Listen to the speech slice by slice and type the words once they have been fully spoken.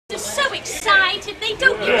They're so excited. They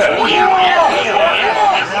don't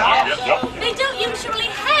usually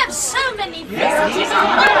have so many visitors at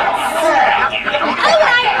once. Oh,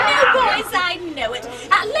 I know, boys, I know it.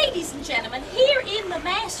 Ladies and gentlemen, here in the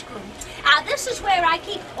mask room, this is where I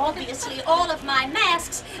keep, obviously, all of my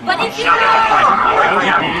masks. But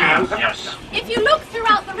if you look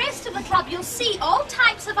throughout the rest of the club, you'll see all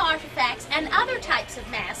types of artifacts and other types of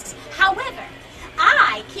masks. However,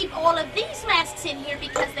 I keep all of these masks in here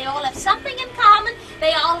because they all have something in common.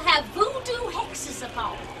 They all have voodoo hexes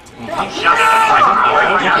upon them.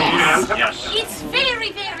 Yes. It's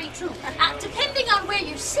very, very true. Depending on where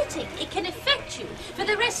you're sitting, it can affect you for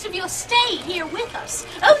the rest of your stay here with us.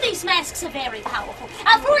 Oh, these masks are very powerful.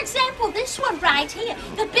 For example, this one right here,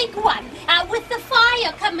 the big one, with the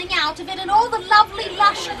fire coming out of it and all the lovely,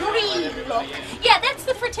 lush green look. Yeah, that's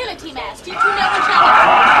the fertility mask. Did you know which one?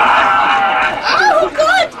 Oh,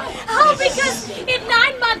 good. Oh, because in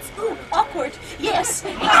 9 months... Ooh, awkward. Yes,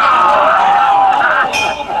 exactly.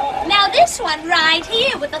 Now this one right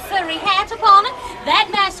here with the furry hat upon it, that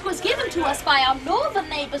mask was given to us by our northern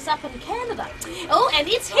neighbors up in Canada. Oh, and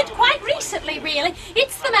it's hit quite recently, really.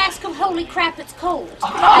 It's the mask of holy crap, it's cold.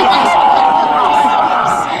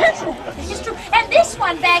 It's true. And this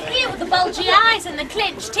one back here with the bulgy eyes and the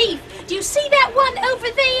clenched teeth. Do you see that one over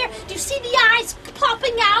there? Do you see the eyes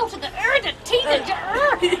popping out and the teeth?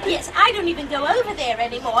 Yes, I don't even go over there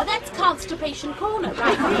anymore. That's Constipation Corner,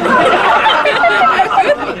 right?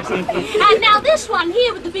 And now this one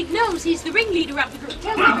here with the big nose, he's the ringleader of the group.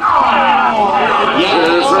 Tell me.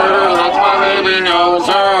 Yes, sir, that's my baby. No,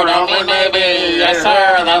 sir, don't be baby. Yes,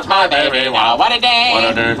 sir, that's my baby. Wow, what a day. What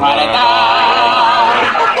a day. What a day.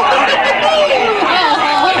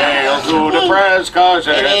 Hail to the press, cause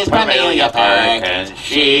it is Pamelia Perkins.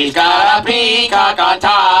 She's got a peacock on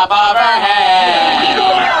top of her head.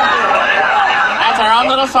 That's our own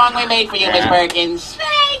little song we made for you, Miss Perkins.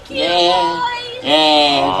 Thank you, boys.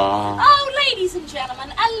 Yeah. Oh, ladies and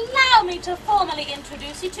gentlemen, allow me to formally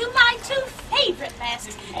introduce you to my two favorite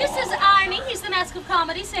masks. This is Arnie. He's the mask of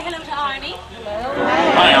comedy. Say hello to Arnie. Hello.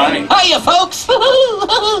 Hi, Arnie. Hiya, folks.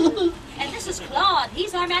 And this is Claude.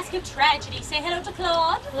 He's our mask of tragedy. Say hello to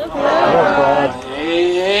Claude. Hello, Claude.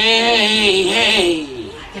 Hey.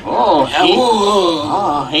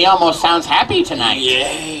 Oh, he almost sounds happy tonight.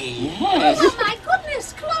 Yes. Oh, my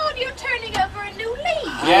goodness, Claude, you're turning over a new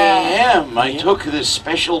leaf. Yeah, I am. I took this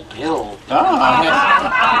special pill.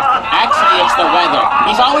 Actually, it's the weather.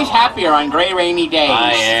 He's always happier on gray, rainy days.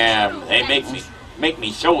 I am. They make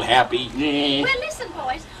me so happy. Yeah. Well, listen,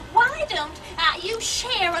 boys. Why don't you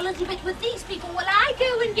share a little bit with these people while I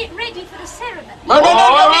go and get ready for the ceremony?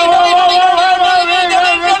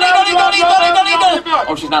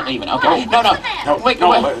 Oh, she's not leaving. Okay. No. Wait,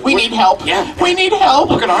 we need help. Yeah. We need help.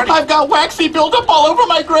 Look at Arnie. I've got waxy buildup all over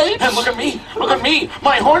my grapes. And look at me.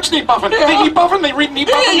 My horns need buffing. They need buffing. They need buffing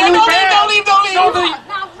Don't really bad. leave.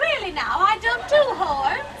 Now, really now, I don't do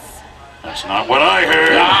horns. That's not what I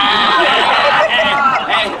heard.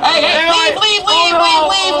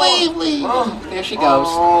 Leave. There she goes.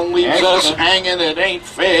 Oh, leaves us hanging. It ain't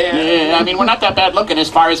fair. Yeah, I mean, we're not that bad looking as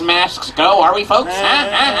far as masks go, are we, folks?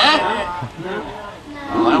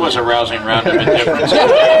 Well, that was a rousing round of indifference.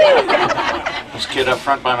 This kid up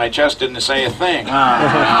front by my chest didn't say a thing.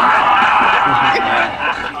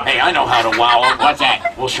 Hey, I know how to wow them. What's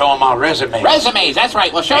that? We'll show them our resumes. Resumes, that's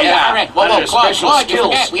right. We'll show you our resumes. Whoa, Claude, you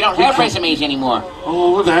forget. We don't have resumes anymore.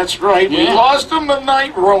 Oh, that's right. We lost them the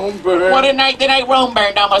night Rome burned. What a night the night Rome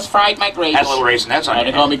burned almost fried my grapes. That little raisin, that's on you.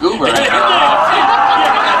 They call me Goober. It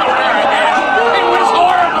was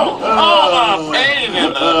horrible. Oh, the pain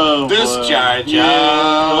in the discharge.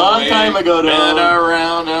 Yeah, a long time ago, though. Been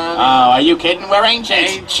around. Oh, are you kidding? We're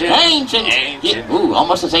ancient. Ancient. Yeah, ooh,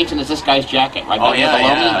 almost as ancient as this guy's jacket. Right Oh,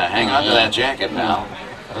 yeah. Hang on to that jacket now.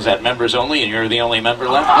 Is that members only, and you're the only member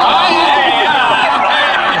left?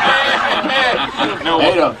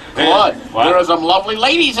 Hey, Claude, there are some lovely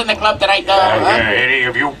ladies in the club tonight, though. Any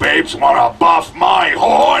of you babes want to buff my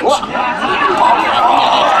horns?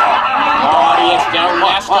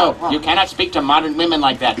 You cannot speak to modern women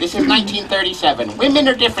like that. This is 1937. Women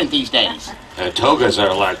are different these days. The togas are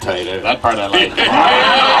a lot tighter. That part I like.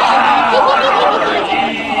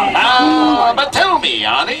 But tell me,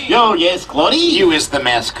 Arnie. Yo, yes, Claudie? You is the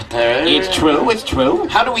masketer. It's true.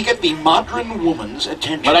 How do we get the modern woman's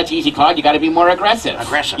attention? Well, that's easy, Claude. You got to be more aggressive.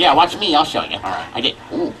 Aggressive? Yeah, watch me. I'll show you. All right. I did.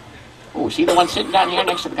 Ooh, see the one sitting down here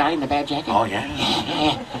next to the guy in the bad jacket? Oh, yeah?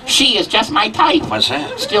 Yeah. She is just my type. What's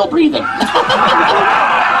that? Still breathing.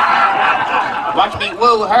 Watch me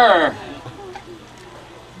woo her.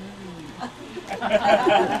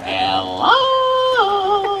 Hello.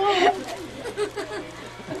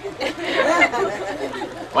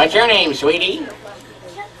 What's your name, sweetie?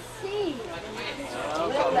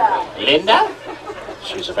 Linda?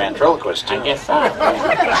 She's a ventriloquist, too. I guess so.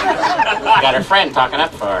 Got her friend talking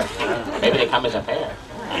up for her. Maybe they come as a pair.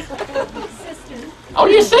 Oh,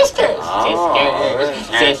 your sisters! Oh,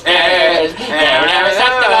 sisters! Sisters! Never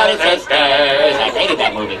stopped about it, sisters! I hated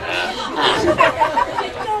that movie.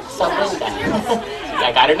 So Linda.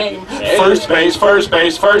 I got her name. First base, first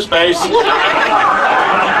base, first base.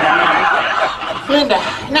 Linda,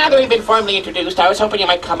 now that we've been formally introduced, I was hoping you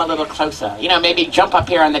might come a little closer. You know, maybe jump up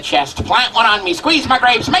here on the chest, plant one on me, squeeze my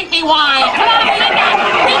grapes, make me wine. Come on, Linda!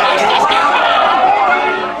 Be my sister!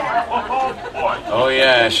 Oh,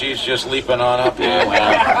 yeah, she's just leaping on up here.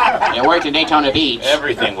 Yeah, well, you worked in Daytona Beach.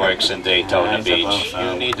 Everything works in Daytona I Beach. suppose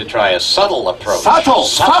so. You need to try a subtle approach. Subtle.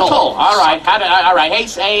 All right. All right.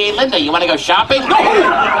 Hey, Linda, you want to go shopping? No.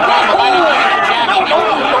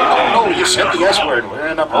 No, you said the S word. We're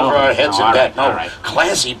in up over our heads in that. No, all right.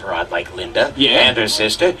 classy broad like Linda and her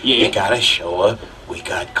sister. Yeah. You gotta show her we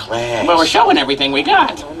got class. Well, we're showing everything we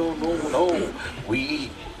got. No.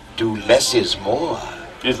 We do less is more.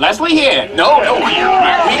 Is Leslie here? No. We keep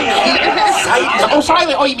silent. Oh,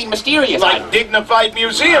 silent. Oh, you mean mysterious? Like dignified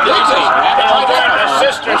museum. The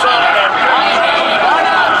sisters on them.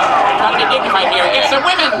 Talking to dignified here. Get some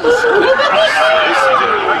women's.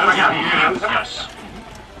 Yes.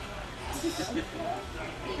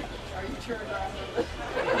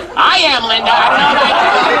 I am, Linda. I don't know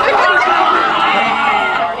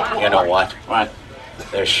that. You know what? What?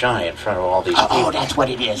 They're shy in front of all these people. Oh, that's what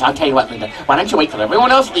it is. I'll tell you what, Linda. Why don't you wait till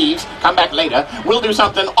everyone else leaves, come back later. We'll do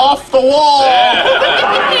something off the wall. Hey,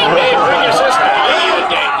 bring your sister.